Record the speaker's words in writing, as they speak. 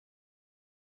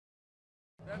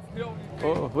That's the only thing.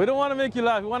 Oh, we don't want to make you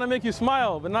laugh. We want to make you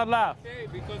smile, but not laugh. Okay,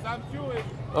 because I'm Jewish.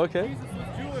 Okay. Jesus was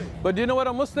Jewish. But do you know what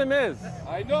a Muslim is?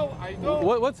 I know.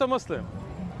 What's a Muslim?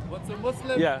 What's a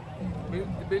Muslim? Yeah. He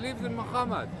believes in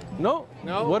Muhammad. No?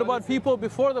 No? What about people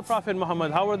before the Prophet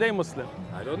Muhammad? How were they Muslim?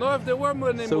 I don't know if they were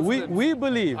Muslims. So we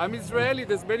believe. I'm Israeli.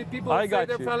 There's many people who say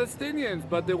they're you. Palestinians,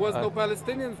 but there was no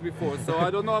Palestinians before, so I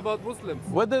don't know about Muslims.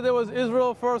 Whether there was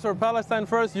Israel first or Palestine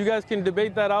first, you guys can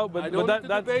debate that out. But, I don't need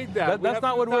to debate that. That's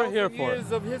not what we're here for.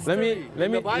 Years of history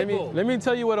let me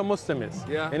tell you what a Muslim is.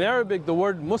 Yeah. In Arabic, the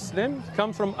word Muslim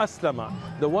comes from aslama,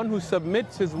 the one who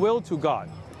submits his will to God.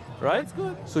 Right? That's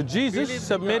good. So Jesus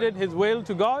submitted his will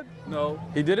to God? No.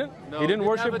 He didn't? No, he didn't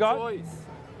worship God? Choice.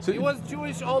 So he was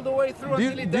Jewish all the way through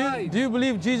until he died. Do you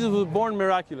believe Jesus was born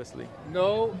miraculously?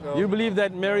 No, no. You believe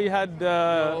that Mary had...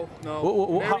 no.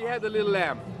 Mary had a little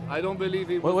lamb. I don't believe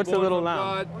he was What's born a little from lamb?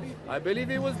 God. I believe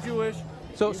he was Jewish.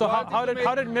 So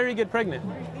how did Mary get pregnant?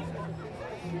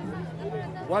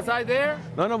 Was I there?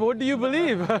 No, but what do you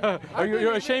believe?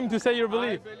 You're ashamed to say you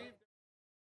believe.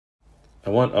 I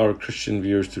want our Christian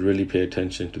viewers to really pay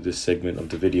attention to this segment of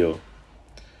the video.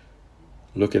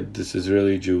 Look at this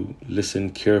Israeli Jew,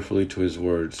 listen carefully to his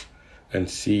words, and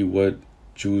see what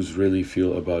Jews really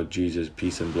feel about Jesus,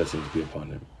 peace and blessings be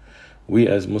upon him. We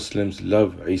as Muslims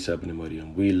love Isa ibn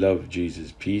Maryam. We love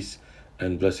Jesus, peace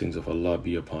and blessings of Allah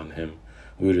be upon him.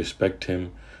 We respect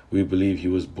him. We believe he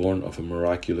was born of a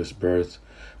miraculous birth.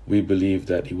 We believe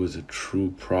that he was a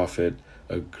true prophet,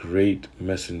 a great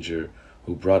messenger,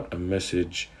 who brought a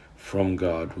message from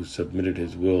God, who submitted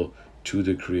his will to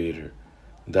the Creator.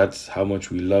 That's how much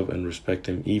we love and respect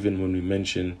him. Even when we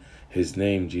mention his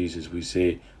name, Jesus, we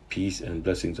say, peace and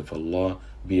blessings of Allah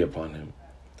be upon him.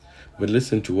 But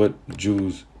listen to what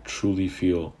Jews truly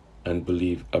feel and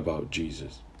believe about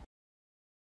Jesus.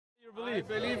 I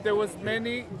believe there was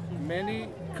many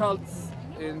cults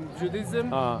in Judaism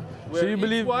where so you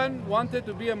believe each one wanted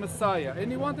to be a Messiah,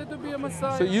 and he wanted to be a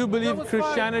Messiah. So you believe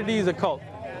Christianity is a cult?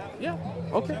 Yeah.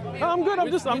 Okay. No, I'm good. I'm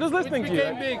just listening to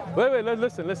you. Big. Wait.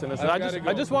 Listen.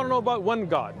 I just want to know about one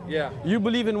God. Yeah. You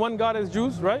believe in one God as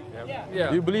Jews, right?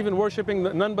 Yeah. You believe in worshiping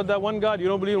none but that one God. You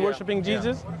don't believe in worshiping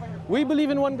Jesus. We believe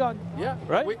in one God. Yeah.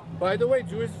 Right. By the way,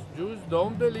 Jews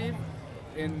don't believe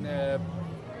in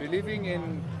believing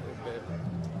in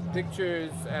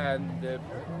pictures and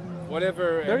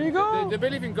whatever. There you go. They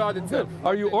believe in God itself.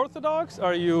 Are you Orthodox?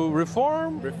 Are you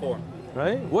Reform? Reform.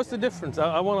 Right? What's the difference?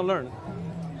 I want to learn.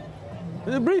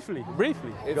 Briefly.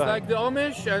 It's like the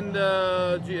Amish and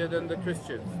the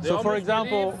Christians. So for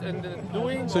example,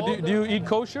 do you eat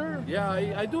kosher? Yeah,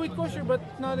 I do eat kosher, but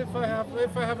not if I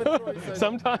have a choice.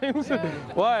 Sometimes? Yeah.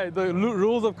 Why? The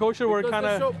rules of kosher were kind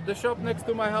of... The shop next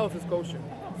to my house is kosher.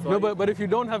 So no, but if you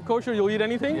don't have kosher, you'll eat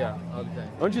anything? Yeah, all the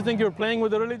time. Don't you think you're playing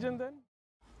with the religion then?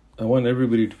 I want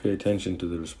everybody to pay attention to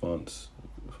the response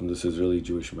from this Israeli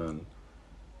Jewish man.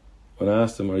 When I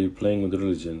asked him, are you playing with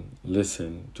religion?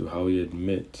 Listen to how he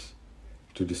admits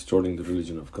to distorting the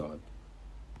religion of God.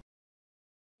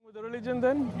 With the religion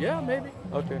then? Yeah, maybe.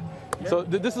 Okay. Yeah. So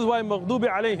this is why المغضوب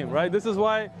عليهم, right? This is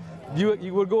why you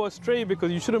will go astray,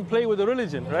 because you shouldn't play with the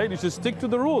religion, right? You should stick to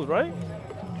the rules, right?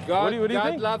 God, what do you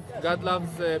think? God loves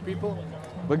people.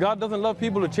 But God doesn't love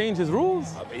people to change his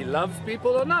rules. He loves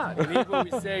people or not. In Hebrew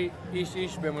we say, ish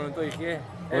ish b'emunto yichyeh.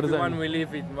 Everyone will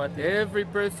live in what every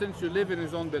person should live in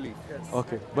his own belief. Yes.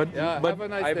 Okay, but have a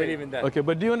nice I day. believe in that. Okay,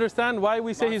 but do you understand why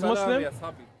we say he's Muslim?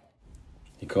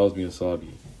 He calls me a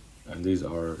sabi, and these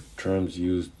are terms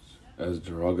used as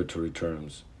derogatory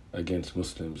terms against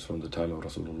Muslims from the time of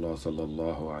Rasulullah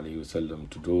sallallahu alaihi wasallam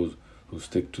to those who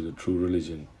stick to the true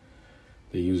religion.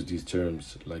 They use these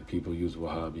terms like people use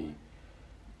Wahhabi.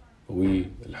 We,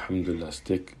 alhamdulillah,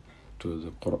 stick to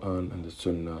the Quran and the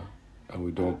Sunnah, and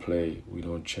we don't play, we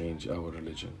don't change our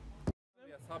religion.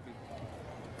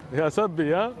 Yeah, sabbi,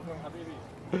 yeah?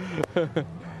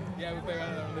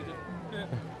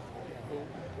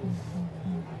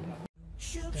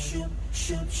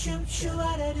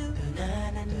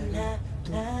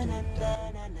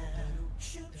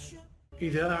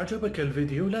 إذا أعجبك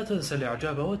الفيديو لا تنسى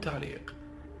الإعجاب والتعليق،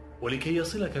 ولكي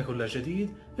يصلك كل جديد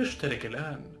اشترك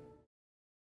الآن.